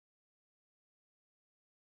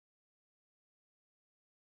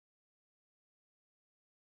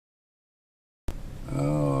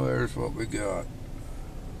what we got.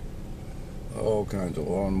 All kinds of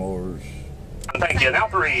lawnmowers. Thank you. Now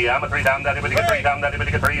 3. I'm at 3 down, daddy, but you get 3 down, daddy, but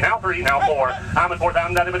you get 3. Now 3. Now 4. I'm at 4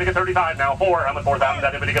 down, daddy, but you get 35. Now 4. I'm at 4 down,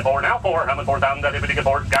 daddy, but you get 4. Now 4. I'm at 4 down, daddy, but you get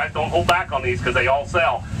 4. Guys, don't hold back on these because they all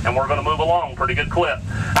sell, and we're going to move along pretty good clip.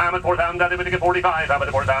 I'm at 4 down, daddy, but you get 45. I'm at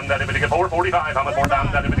 4 down, daddy, but you get 4. 45. I'm at 4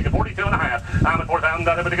 down, daddy, but you get 42 and a half. I'm at 4 down,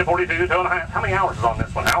 daddy, but you get 42. 2 and a half. How many hours is on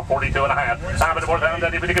this one now? 42 and a half. I'm at 4 down,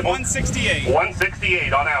 daddy, but you get 168.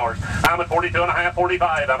 168 on hours. I'm at 42 and a half.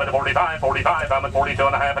 45. I'm at 45. 45. I'm at 42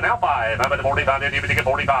 and a half. And now 5. I'm at 45. Daddy, but you get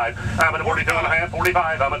 45. I'm at 42 and a half.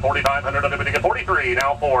 45. I'm at 4,500. Daddy, but you get 43.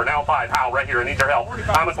 Now 4. Now 5. How? Right here. I need your help.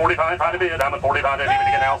 I'm at 45. 5 to bid. I'm at 45. Daddy, but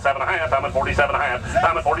you get now 7 and a half. I'm at 47 and a half.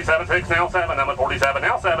 I'm at 47. 6. Now 7. I'm at 47.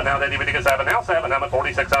 Now 7. Now daddy, but you get 7. Now 7. I'm at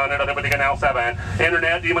 4,600. Daddy, but you get now 7.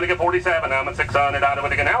 Internet, you want to get 47. I'm at 600. Daddy,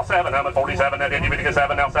 but you get now 7. I'm at 47. Daddy, but you get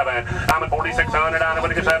 7. Now 7. I'm at 4,600. Daddy, but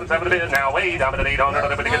you get 7. 7 to bid. Now 8. I'm at 800.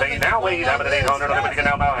 Daddy, but you get 8. Now 8. I'm at 800. Daddy, but you get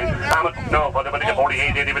now 9. I'm at no. Daddy, but you get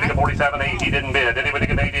 48. Daddy, but you get 47. 8. He didn't bid. Daddy, but you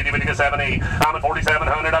get 8. Daddy, but you get 7. 8. I'm at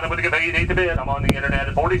 4,700. Daddy, but you get 8. 8 to bid. I'm on the internet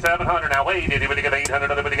at 4,700. Now wait. Daddy, but you get 800.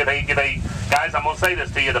 Daddy, but you get 8. Give 8. Guys, I'm gonna say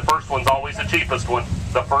this to you. The first one's always the cheapest one.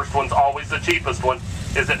 The first one's always the cheapest one.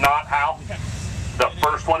 Is it not, Hal? The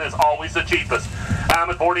first one is always the cheapest. I'm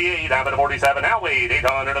at 48. I'm at 47. Now wait.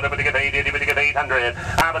 800. I'm going to get 8. I'm going to get 800.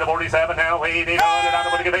 I'm at 47. Now wait. 800.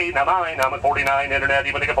 I'm going to get 8. Now 9. I'm at 49. Internet.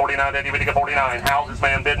 I'm going to get 49. I'm going to get 49. How's this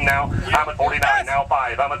man bidding now? I'm at 49. Now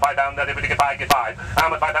 5. I'm at 5 down. I'm going to get 5. Get 5.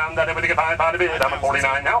 I'm at 5 down. I'm going to get 5. 5 to bid. I'm at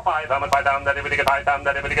 49. Now 5. I'm at 5 down. I'm going to get 5 down.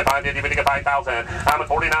 I'm going to get 5. I'm going to get 5,000. I'm at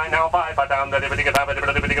 49. Now 5. 5 down. I'm going to get 5. I'm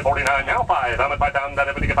going to get 49. Now 5. I'm at 5 down. I'm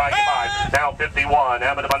going to get 5. Get 5. Now 51.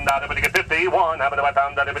 I'm at 5 down. I'm going to get 51. I'm at 5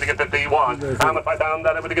 down. I'm going to get 51. I'm at 5 down. I'm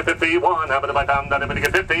going to get 51. I'm at 5 down. I'm going to get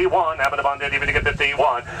 51. I'm at 5 down. I'm going to get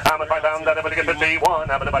 51. I'm at 5 down. I'm going to get 51.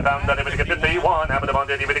 I'm at 5 down. I'm going to get 51. I'm at 5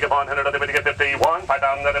 down. I'm going to get 100. I'm going to get 51. 5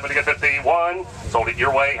 down. I'm going to get 51. Sold it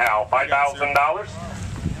your way, Hal. $5,000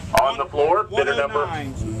 on the floor. Bidder number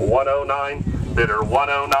 109. Bidder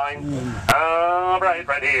 109. All right,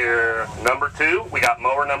 right here. Number 2. We got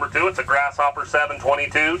mower number 2. It's a Grasshopper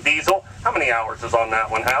 722 diesel. How many hours is on that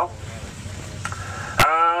one, Hal?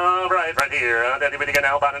 All right, right here. Daddy, what do you get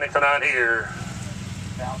now? About an X9 here.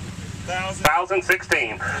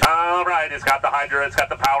 1,016. All right, it's got the Hydra, it's got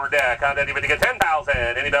the power deck. Daddy, what do you get? 10,000.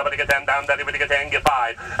 Anybody get 10 down? Daddy, what do you get 10? Get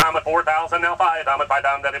 5. I'm at 4,000 now. 5. I'm at 5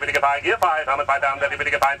 down. Daddy, what do you get 5? Get 5. I'm at 5 down. Daddy, what do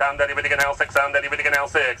you get 5 down? Daddy, what do you get now? 6 down. Daddy, what do you get now?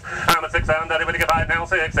 6. I'm at 6 down. Daddy, what do you get 5 now?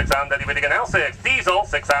 6. 6 down. Daddy, what do you get now? 6. Diesel,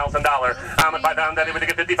 $6,000. I'm at 5 down. Daddy, what do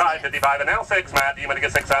you get 55? 55 and now 6. Matt, you want to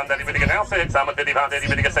get 6 down? Daddy, what do you get now? 6. I'm at 55. Daddy,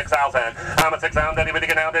 what do you get 6,000? I'm at 6 down. Daddy, what do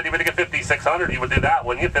you get now? Daddy, what do you get 5,600? You would do that,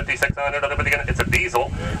 wouldn't you? 5,600. Daddy, what do you get? It's a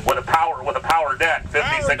diesel with a power deck.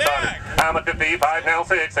 5,600. I'm at 55 now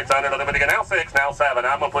 6. 600. I'm get now 6. Now 7.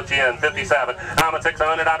 I'm gonna put you in 57. I'm at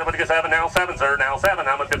 600. I'm gonna get 7. Now 7, sir. Now 7.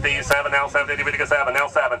 I'm at 57. Now 7. I'm get 7. Now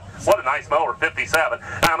 7. What a nice mower. 57.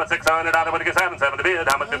 I'm at 600. I'm gonna get 7. 7 to bid.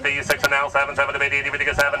 I'm at 56 and now 7. 7 to bid. 80 to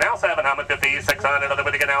get 7. Now 7. I'm at 5,600. I'm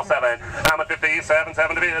gonna get now 7. I'm at 57.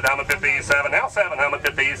 7 to bid. I'm at 57. Now 7. I'm at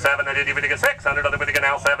 57. And 80 to get 600. I'm gonna get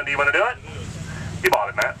now 7. Do you want to do it? You bought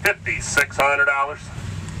it, Matt. $5,600.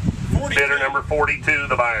 Bidder number 42,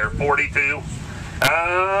 the buyer, 42.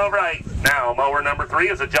 All right, now mower number 3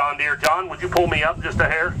 is a John Deere. John, would you pull me up just a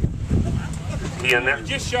hair? He in there? We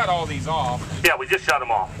just shut all these off. Yeah, we just shut them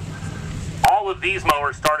off. All of these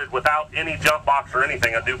mowers started without any jump box or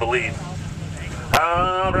anything, I do believe.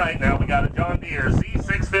 All right, now we got a John Deere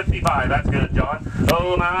C655. That's good, John.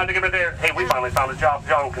 Oh, my, to get it there. Hey, we finally found a job.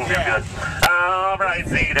 John can do good. All right,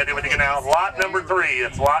 see, daddy, what do you get now? Lot number 3.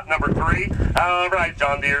 It's lot number 3. All right,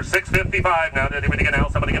 John Deere 655. Now, daddy, what do you get now?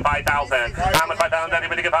 Somebody get 5,000. I'm at 5,000. Daddy,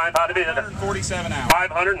 what do you get 5? How to bid? 547 hours.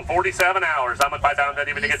 547 hours. I'm at 5,000.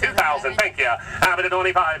 Daddy, what do you get? 2,000. Thank you. I'm at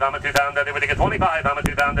 25. I'm at 2,000. Daddy, what do you get? 25. I'm at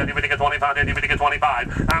 2,000. Daddy, what do you get? 25. Daddy, what do you get?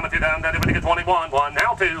 25. I'm at 2,000. Daddy, what do you get? 21. 1.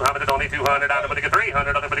 Now 2. I'm at 2,200. I'm at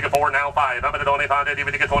 300. I'm at 4. Now 5. I'm at 25. Daddy,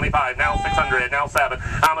 what do you get? 25. Now 600. Now 7.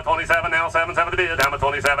 I'm at 27. Now 7. 7 to bid. I'm at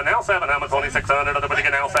 27. Now 7. I'm at 2,600. I'm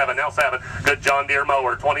at now 7. Now 7. Good John Deere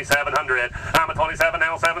mower. 2,700. I'm at 27.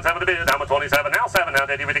 Now 7. 7 to bid. I'm at 27. Now 7. Now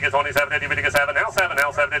Daddy, what do you get? 27. Daddy, what do you get? 7. Now 7.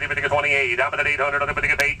 Now 7. Daddy, what do you get? 28. I'm at 800. I'm at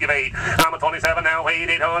 8. Give 8. I'm at 27. Now 8.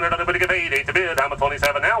 800. I'm at 8. 8 to bid. I'm at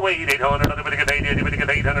 27. Now 8. 800. I'm at 8. Daddy, what do you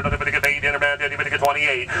get? 800. I'm at 8. Internet. Daddy, what do you get?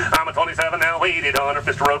 28. I'm at 27. Now 8. 800.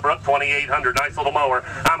 Mr. Roadbrook. 2,800. Nice little mower.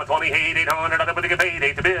 I'm at 28. 800. I'm at 8.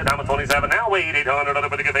 8 to bid. I'm at 27. Now 8. 800. I'm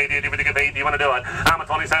at 8. Daddy, what do you get? 8. Do you want to do it? I'm at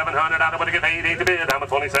 2,700. I'm at 8. 8 to bid. I'm at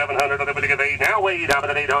 2,700. I'm at 8. Now 8. I'm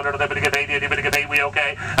at 800. I'm at 8. Daddy, what do you get? 8. We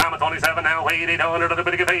okay? I'm at 27. Now 8. 800. I'm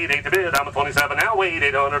at 8. 8 to bid. I'm at 27. Now 8.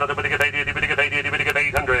 800. I'm at 8. Daddy, what do you get? 8. Daddy, what do you get? 8.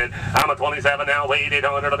 800. I'm a 27 now. Wait,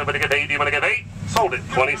 800. Other bid to get 8. Do you want to get 8? Sold it.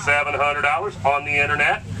 $2,700 on the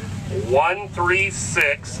internet.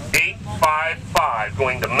 136,855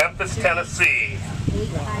 going to Memphis, Tennessee.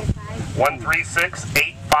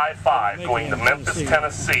 136,855 going to Memphis,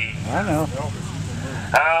 Tennessee. I know.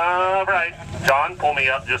 All right, John, pull me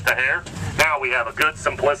up just a hair. Now we have a good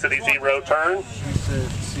Simplicity zero turn.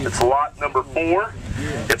 It's lot number 4.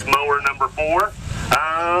 It's mower number 4.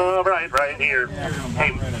 All right, right here.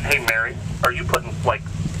 Hey, Mary, are you putting like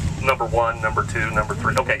number 1, number 2, number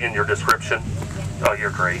 3? Okay, in your description. Oh,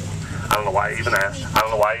 you're great. I don't know why I even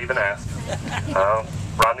asked.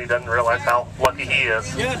 Rodney doesn't realize how lucky he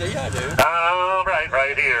is. Yeah, I do. All right,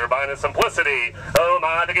 right here, buying a Simplicity. Oh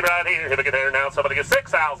my, to get right here. Here we get there now. Somebody get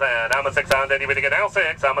 6,000. I'm a 6,000. Eddie, we get now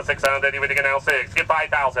 6. I'm a 6,000. Eddie, we get now 6. Get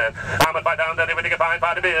 5,000. I'm a 5,000. Eddie, we get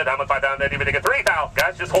 5 to bid. I'm a 5,000. Eddie, we get 3,000.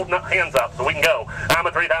 Guys, just holding up hands up so we can go. I'm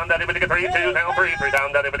a 3,000. Eddie, we get 3, 2, now 3.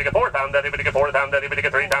 3,000. Eddie, we get 4,000. Eddie, we get 4,000. Eddie, we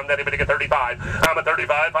get 3,000. Eddie, we get 35. I'm a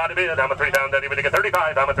 35. 5 to bid. I'm a 3,000. Eddie, we get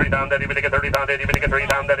 35. I'm a 3,000. Eddie, we get 30,000. Eddie, we get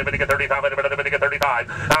 3,000. Eddie, we get 35. Eddie, we get 35.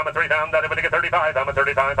 I'm a 3,000. Eddie, we get 35. I'm a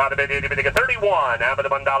 35. 5 to bid. Eddie, we get 31. I'm a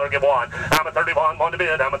 $1 give 1. I'm a 31. 1 to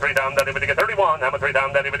bid. I'm a 3,000. Eddie, we get 31. I'm a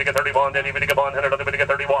 3,000. Eddie, we get 31. Eddie, we get 100. Eddie, we get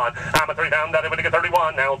 31. I'm a 3,000. Eddie, we get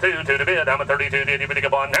 31. Now 2. 2 to bid. I'm a 32. Eddie, we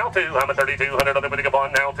get 1. Now 2. I'm a 3,200. Eddie, we get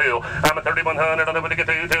 1. Now 2. I'm a 3,100. Eddie, we get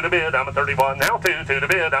 2. 2 to bid. I'm a 31. Now 2. 2 to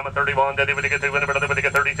bid. I'm a 31. Eddie, we get 2. Eddie, we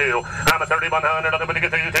get 32. I'm a 3,100. Eddie, we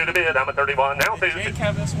get 2. 2 to bid. I'm a 31. Now 2. Jake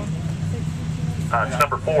have this one? It's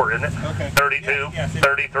number 4, isn't it? Okay. 32,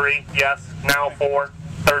 33, yes. Now 4,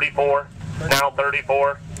 34, now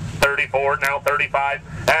 34, 34, now 35.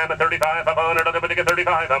 I'm a 35, 500, other bid to get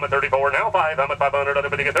 35. I'm a 34, now 5. I'm a 500, other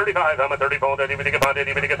bid to get 35. I'm a 34, Eddie, bid to get 5,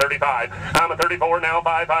 Eddie, bid to get 35. I'm a 34, now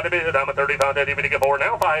 5, 5 to bid. I'm a 35, Eddie, bid to get 4,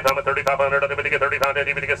 now 5. I'm a 3,500, other bid to get 35,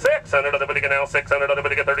 Eddie, bid to get 600, other bid to get now 600, other bid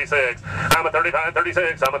to get 36. I'm a 35,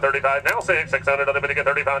 36. I'm a 35, now 6. 600, other bid to get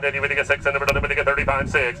 35, Eddie, bid to get 600, other bid to get 35,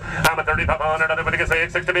 6. I'm a 3,500, other bid to get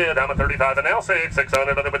 6, 6 to bid. I'm a 35, and now 6.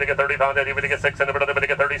 600, other bid to get 35, Eddie, bid to get 600, other bid to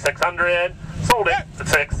get 3,600. Sold it.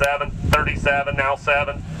 6, 7, 37, now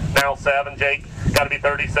 7. Now 7, Jake. Got to be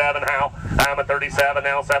 37, Hal. I'm at 37,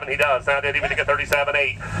 now 7, he does. Now Eddie, we get 37,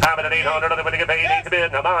 8. I'm at 800, other we get 8 to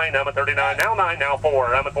bid. Now 9, I'm at 39, now 9, now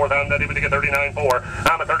 4. I'm at 4,000, Eddie, we get 39, 4.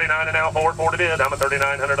 I'm at 39, and now 4, 4 to bid. I'm at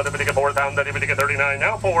 3,900, other we get 4,000, Eddie, we get 39,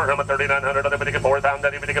 now 4. I'm at 3,900, other we get 4,000,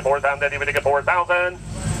 Eddie, we get 4,000, Eddie, we get 4,000.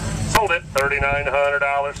 Sold it,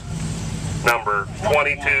 $3,900. Number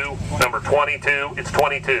 22, it's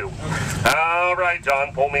 22. All right,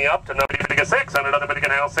 John, pull me up to number 600, other bid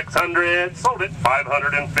now 600, sold it,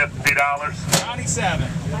 $550. 97.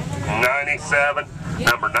 97,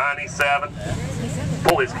 number 97.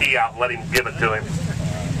 Pull his key out and let him give it to him.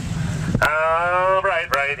 All right,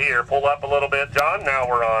 right here, pull up a little bit, John. Now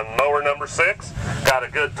we're on mower number 6. Got a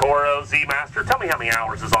good Toro Z Master. Tell me how many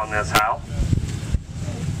hours is on this, Hal?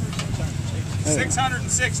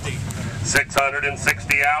 660.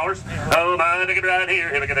 660 hours. Oh my, to get right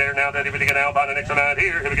here. Here we get there now. Daddy, we get now. Buy the next one out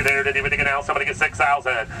here. Here we get there. Daddy, we get now. Somebody get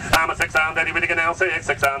 6,000. I'm a 6,000. Daddy, we get now 6.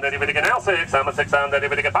 6,000. Daddy, we get now 6. I'm a 6,000. Daddy,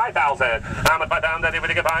 we get 5,000. I'm a 5,000. Daddy,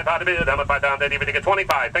 we get 5. 5 to bid. I'm a 5,000. Daddy, we get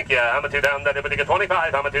 25. Thank you. I'm a 2,000. Daddy, we get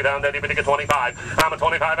 25. I'm a 2,000. Daddy, we get 25. I'm a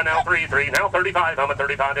 25 and now 3. 3 now 35. I'm a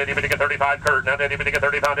 35. Daddy, we get 35. Kurt. Now Daddy, we get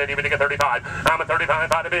 35. Daddy, we get 35. I'm a 35.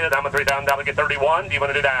 5 to bid. I'm a 3,000. Daddy, get 31. Do you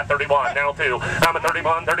want to do that? 31 now 2. I'm a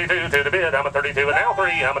 31. 32. 2 to bid. I'm a 32. Now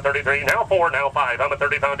 3, I'm a 33, now 4, now 5. I'm a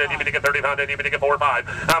 30 pound, Eddie, get 30 pound, Eddie, get 4, 5.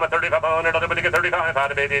 I'm a 3500, other get 35,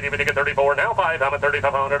 out of Eddie, get 34, now 5. I'm a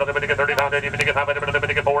 3500, other get 30 pound, Eddie, get 5,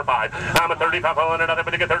 other get 4, 5. I'm a 3500,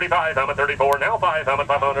 other get 35. I'm a 34, now 5. I'm a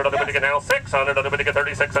 500, other get now 600, other get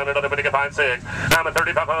 3600, other get 5, 6. I'm a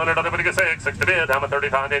 3500, other get 6, 6 to bid. I'm a 30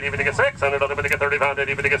 pound, Eddie, get 600, other get 30 pound,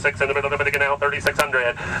 Eddie, get 600, other get now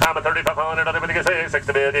 3600. I'm a 3500, other get 6, 6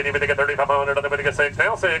 to bid. Eddie, get 3500, other get 6,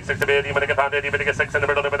 now 6, 6 to bid. You get pound, Eddie, get 6 in the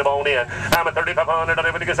middle of the bone in. I'm a 3500,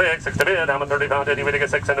 other get 6, 6 to bid. I'm a 30 pound, Eddie, get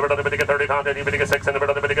 6 in the middle of the 30 pound, Eddie, get 6 in the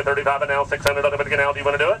middle of the 35, and now 600, other get now. Do you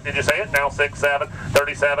want to do it? Did you say it? Now 6, 7,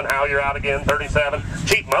 37. How you're out again? 37.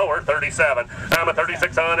 Cheap mower, 37. I'm a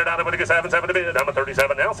 3600, out of get 7, 7 to bid. I'm a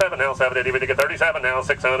 37, now 7, now 7. Eddie, get 37, now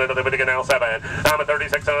 600, other get now 7. I'm a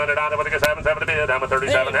 3600, out of get 7, 7 to bid. I'm a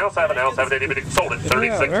 37, now 7, now 7. Eddie, sold it.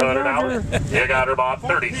 $3,600. You got her bought.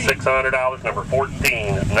 $3,600. Number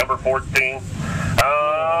 14. Number 14.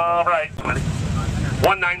 All right.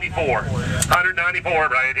 194. 194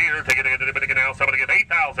 right here. Take it now. Somebody get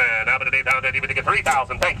 8,000. I'm at 8,000. Anybody get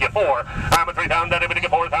 3,000. Thank you. 4. I'm at 3,000. Anybody get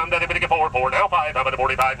 4,000. Anybody get 4. 4. Now 5. I'm at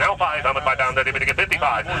 45. Now 5. I'm at 5,000. Anybody get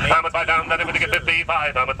 55. I'm at 5,000. Anybody get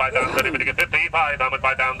 55. I'm at 5,000. Anybody get 55. I'm at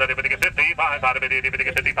 5,000. Anybody get 55. Anybody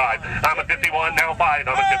get 55. I'm at 51. Now 5.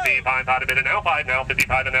 I'm at 55. Now 5. Now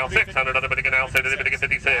 55. And now 600. Anybody get now 6. Anybody get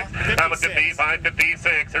 56. I'm at 55.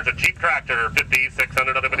 56. There's a cheap tractor.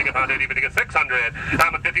 5600. Anybody get 5. Anybody get 600.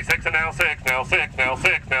 I'm at 56 and now 6. Now 6. Now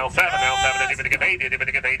 6. Now 7. Now 7. Anybody get 8.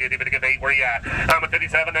 Anybody get 8. Anybody get 8. Where you at? I'm at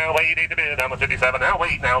 57 now. 8. 8 to bid. I'm at 57 now.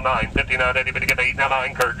 8. Now 9. 59. Anybody get 8. Now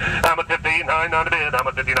 9. Kurt. I'm at 59. 9 to bid. I'm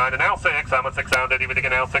at 59 and now 6. I'm at 6,000. Anybody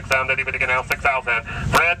get now 6,000. Anybody get now 6,000.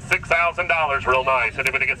 Fred, $6,000. Real nice.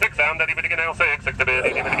 Anybody get 6,000. Anybody get now 6. 6 to bid.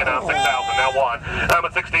 Anybody get now 6,000. Now 1. I'm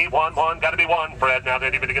at 61. 1. Gotta be 1. Fred, now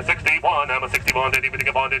anybody get 61. I'm at 61. Anybody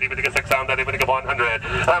get 1. Anybody get 6,000. Anybody get 100.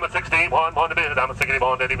 I'm at 61. 1 to bid. I'm at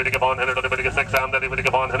 61. Anybody get 100. Anybody get 6,000. Anybody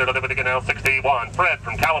get 100. Anybody get now 61. Fred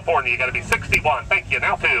from California, you gotta be 61. Thank you.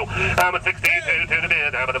 Now 2. I'm at 62. 2 to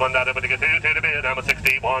bid. I'm at 1. Anybody get 2. 2 to bid. I'm at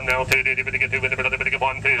 61. Now 2. Anybody get 2. Anybody get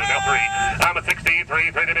 1. 2. Now 3. I'm at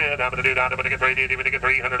 63. 3 to bid. I'm at 2. Anybody get 3. Anybody get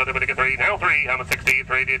 300. Anybody get 3. Now 3. I'm at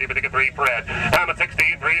 63. Anybody get 3. Fred. I'm at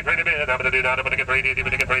 63. 3 to bid. I'm at 2. Anybody get 3.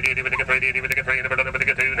 Anybody get 3. Anybody get 3. Anybody get 3. Anybody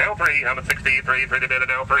get 2. Now 3. I'm at 63. 3 to bid.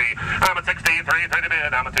 Now 3. I'm at 63. 3 to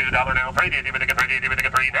bid. I'm at $2 now. 3. Anybody get 3. Anybody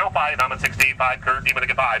get 3. Now 5. I'm at 65. Kurt. Anybody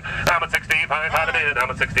get 5. I'm at 65. 5 to bid. I'm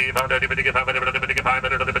at 65. Anybody get 5. Anybody get 5.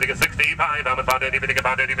 Anybody get 65. I'm at 5. Anybody get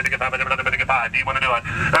 5. Anybody get 5. Anybody get 5. Do you want to do it?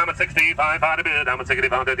 I'm at 65. 5 to bid. I'm at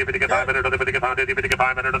 65. Anybody get 5. Anybody get 5. Anybody get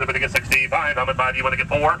 5. Anybody get 65. I'm at 5. Do you want to get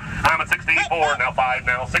 4? I'm at 64. Now 5.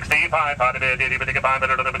 Now 65. 5 to bid. Anybody get 5.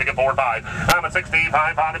 Anybody get 4. 5. I'm at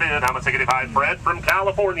 65. 5 to bid. I'm at 65. Fred from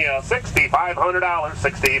California, $6,500.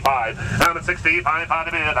 65. I'm at 65. 5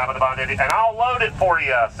 to bid. I'm at 5. And I'll load it for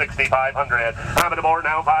you. 6,500. I'm at a board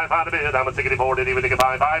now. 5. 5 to bid. I'm at 64. Anybody get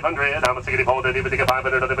 5. 500. I'm at 64. Anybody get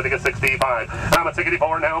 500. Anybody get 65. I'm at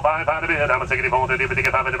 64 now. 5. 5 to bid. I'm at 64. Anybody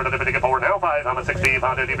get 5. Anybody get 4 now. 5. I'm at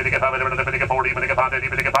 65. Anybody get 5. Anybody get 40. Anybody get 5.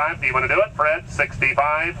 Anybody get 5. Do you want to do it, Fred?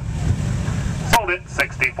 65. Sold it.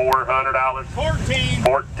 $6,400. 14.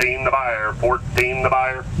 14 the buyer. 14 the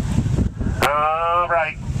buyer. All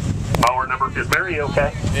right. Mower number is Mary,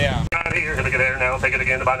 okay? Yeah. Out here, hit it there now. Take it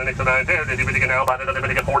again to buy the next 9 there. Did you get now? Buy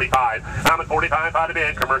anybody get 45. I'm at 45. Buy the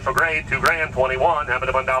bid. Commercial grade. $2 grand. 21. I'm at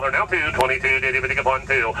 $1 now. 2. 22. Did you get 1?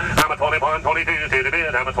 2. I'm at 21. 22. 2 to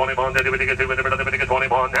bid. I'm at 21. Did you get 2? Did you get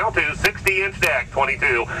 21? Now 2. 60-inch deck.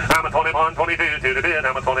 22. I'm at 21. 22. 2 to bid.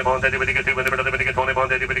 I'm at 21. Did you get 2? Did you get 21?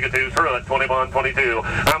 Did you get 2? Through it. 21. 22.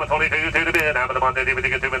 I'm at 22. 2 to bid. I'm at 1. Did you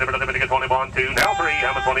get 2? Did you get 21? 2. Now 3.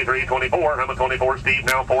 I'm at 23. 24. I'm at 24. Steve.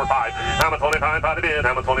 Now 4. 5. I'm at 25. By the bid.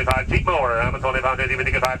 I'm at 25. Cheap mower. I'm at 25. Did you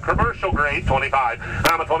get 5? Commercial grade. 25.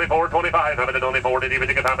 I'm at 24. 25. I'm at 24. Did you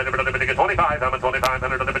get 5? Did you get 25? I'm at 25.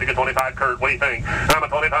 Did you get 25? Kurt, what do you think? I'm at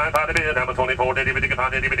 25. By the bid. I'm at 24. Did you get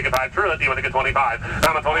 5? Did you get 5? True it. Do you want to get 25?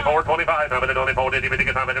 I'm at 24. 25. I'm at 24. Did you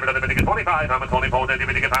get 5? Did you get 25? I'm at 24. Did you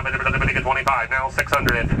get 5? Did you get 25? Now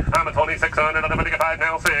 600. I'm at 2600. Did you get 5?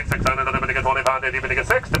 Now 6. 600. Did you get 25? Did you get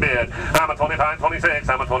 6 to bid? I'm at 25. 26.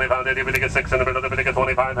 I'm at 25. Did you get 6? Did you get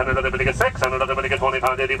 25? Did you get 6? Did you get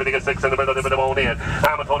 25? Did you get 6? And the won't in.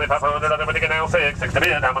 I'm at 2,500. Did you get now 6? 6 to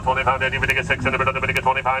bid. I'm at 25. Did you get 6? And did you get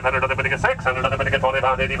 2500? Did you get 6? And did you get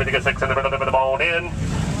 25? Did you get 6? And the won't in.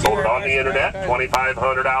 Sold it on the internet.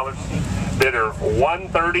 $2,500. Bidder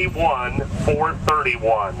 131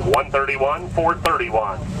 431. 131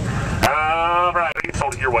 431. All right, you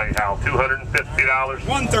sold it your way, Hal. $250.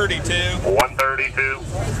 132. 132.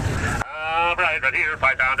 All right here.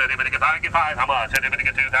 5,000. Anybody get 5? Get 5. How much? Anybody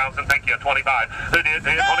get 2,000? Thank you. 25. Who did?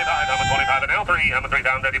 25. I'm at 25 and now 3. I'm at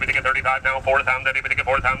 3,000. Anybody get 35 now? 4,000. Anybody get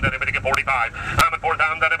 4,000? Anybody get 45? I'm at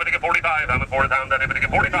 4,000. Anybody get 45? I'm at 4,000. Anybody get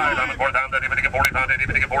 45? I'm at 4,000. Anybody get 45?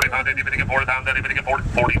 Anybody get 45? Anybody get 4,000? Anybody get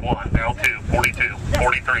 41? Now 2. 42.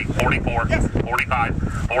 43. 44.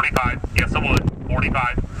 45. 45. Yes, I would.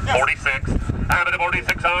 45. 46. I'm at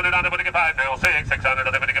 4,600. Anybody get 5 now? 6. 600.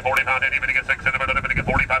 Anybody get 45? Anybody get 6? Anybody get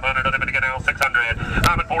 4,500? Anybody get now 600?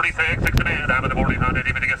 I'm at 46. 6 to bid. I'm at 45.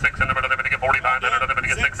 Anybody get 6? Anybody get 4500? Anybody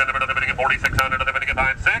get 6? Anybody get 4,600? Anybody get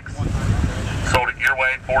 5? 6. Sold it your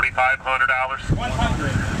way. $4,500.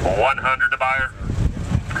 100 to buyer.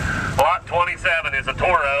 Lot 27 is a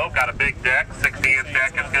Toro. Got a big deck. 60-inch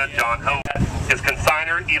deck is good. John Hope. It's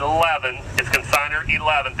consignor 11. It's consignor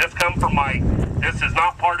 11. This come from my. This is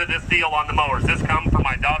not part of this deal on the mowers. This comes from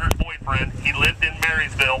my daughter's boyfriend. friend. He lived in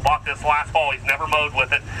Marysville, bought this last fall. He's never mowed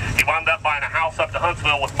with it. He wound up buying a house up to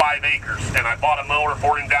Huntsville with 5 acres, and I bought a mower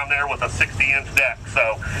for him down there with a 60-inch deck.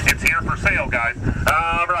 So it's here for sale, guys.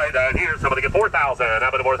 All right, here's somebody get 4,000.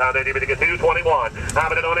 I'm going to 4,000. Anybody get 221.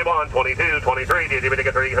 I'm going to 21, 22, 23. Anybody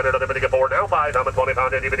get 300. Anybody get 4. Now 5. I'm at 20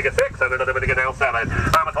 pound. Anybody get 6. Anybody get now 7.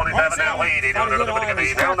 I'm at 27. Now 8. Anybody get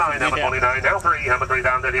 8. Now 9. I'm at 29. Now 3. I'm at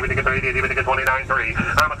 3,000. Anybody get 3. Anybody get 29. 3.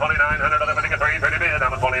 I'm at 2900. Anybody get 3. 30 bid.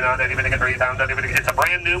 I'm at 29. Anybody get 3,000. It's a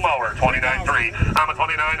brand new mower. 29 3. I'm at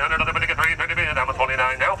 2,900. Anybody get 3. 30 bid. I'm at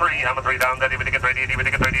 29. Now 3. I'm at 3,000. Anybody get 3.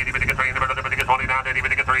 Anybody get 3. Anybody get 3. Anybody get 29.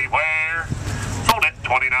 Anybody get 3. Where? Sold it.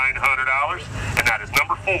 $2,900. And that is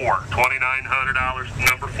number 4. $2,900.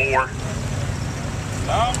 Number 4.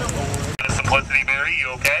 Simplicity Mary, you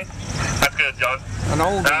okay? That's good, John. An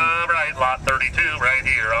old one. All right, lot 32 right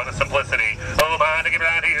here on the Simplicity. Oh, behind to get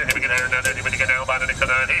right here. Here we get there. Now, anybody get now? By the next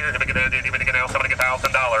nine here. Here we get there. Anybody get now? Somebody get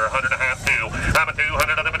 $1,000. 100 and a half, 2. I'm a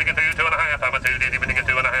 200. Anybody get 2. 2 and a half. I'm a 2. Anybody get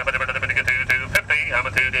 2 and a half. Anybody get 2. 250. I'm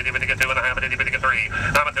a 2. Anybody get 2 and a half. Anybody get 3.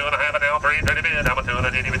 I'm a 2 and a half. And now 3. 30 bid. I'm a 2 and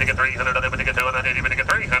a anybody get 300. Anybody get 2 and a anybody get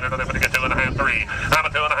 300. Anybody get 2 and a half. 3. I'm a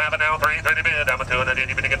 2 and a half. And now 3. 30 bid. I'm a 2 and a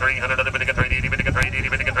anybody get 300. Anybody get 3. Anybody get 3.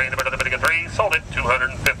 Anybody get 3. Anybody get 3. Sold it.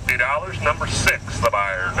 $250. Number 6, the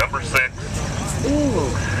buyer. Number 6.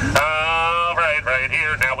 Ooh. Right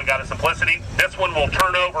here. Now we got a Simplicity. This one will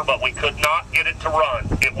turn over, but we could not get it to run.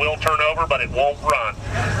 It will turn over, but it won't run.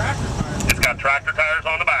 It's got tractor tires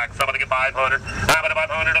on the back. Somebody get 500. I'm at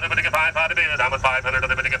 500. Anybody get 5 to bid. I'm at 500.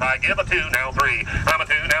 Anybody get 5. Give a 2. Now 3. I'm a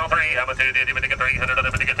 2. Now 3. I'm a 2. Anybody get 300.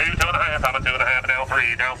 Anybody get 2. 2 and a half. I'm a 2 and a half. Now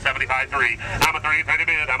 3. Now 75. 3. I'm a 3. 30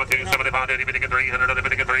 bid. I'm a 2. 75. Anybody get 300.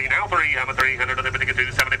 Anybody get 3. Now 3. I'm a 300. Anybody get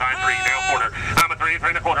 2. 75. 3. Now quarter. I'm a 3. 3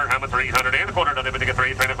 and a quarter. I'm a 300 and a quarter. Anybody get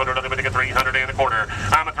 3. 3 and a quarter. Anybody get 300 and a quarter.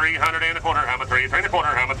 I'm a 300 and a quarter. I'm a 3. 3 and a quarter.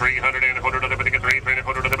 I'm a 300 and a quarter. Anybody get 3. 3 and a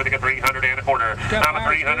quarter. Anybody get 300 and a quarter. I'm a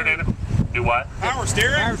 300 and a quarter. Do what? Power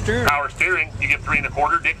steering. Power steering. Power steering. You get 3 and a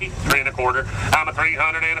quarter, Dickie. 3 and a quarter. I'm a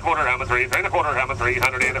 300 and a quarter. I'm a 3 and a quarter. I'm a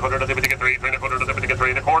 300 and a quarter. Anybody get 3 and a quarter. Anybody get 3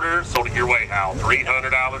 and a quarter. Sold it your way, Hal.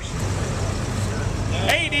 $300.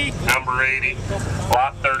 80. Number 80.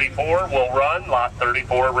 Lot 34 will run. Lot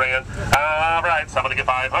 34 ran. All right, somebody get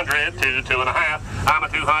 500. 2, 2 and a half. I'm a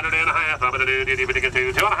 200 and a half. I'm going to do, anybody get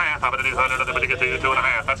 2, 2 and a half. I'm going to do 100. Anybody get 2, 2 and a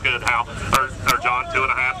half. That's good, Hal. Or John, 2 and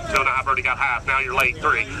a half. 2 and a half already got half. Now you're late.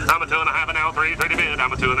 3. I'm a 2 and a half and now 3. 3 to bid.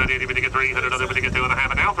 I'm a 2 and a anybody get 300. Anybody get 2 and a half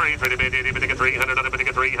and now 3. 3 to bid. Anybody get 300. Anybody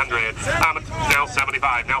get 300. I'm a now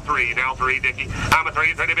 75. Now 3. Now 3, Dickie. I'm a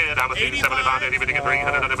 3. 3 to bid. I'm a 2. 75. Anybody get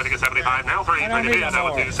 300. Anybody get 75. Now 3. 3 to bid. I'm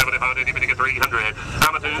a 2. 75. Anybody get 300.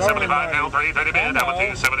 I'm a 275 now 3. 3 to bid. I'm a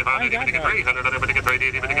 275. Anybody get 300. Anybody get 3.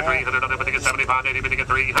 Anybody get 300. Anybody get 75. Anybody get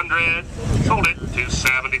 300. Sold it.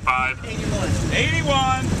 275.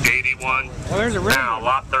 81. 81. Well, there's a ring. Now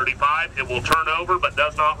lot 35. It will turn over but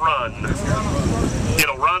does not run.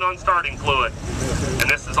 It'll run on starting fluid. And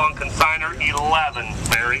this is on consignor 11,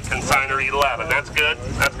 Mary. Consignor 11. That's good.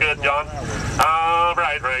 That's good, John. All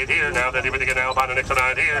right here. Now, anybody get now by the next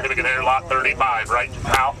night here? Anybody get there? Lot 35, right?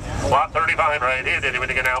 Out. Lot 35 right here.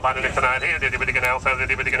 Anybody get now by the next night here? Anybody get now?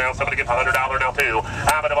 Anybody get now? Somebody get $100 now, 2.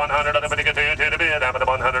 I'm at 100. Anybody get 2 to bid. I'm at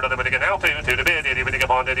 100. Anybody get now 2 to bid. Anybody get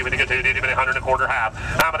 1. Anybody get 2. Anybody 100 and a quarter half.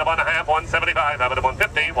 I'm at 1 half. 175. I'm at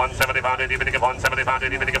 150. 175. Anybody get 175.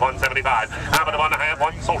 Anybody get 175. I'm at 1 half.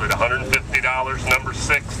 1 sold it. $150. Number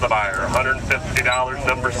 6, the buyer. $150.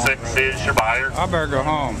 Number 6 is your buyer. I better go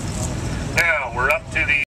home. Now we're up to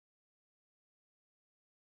the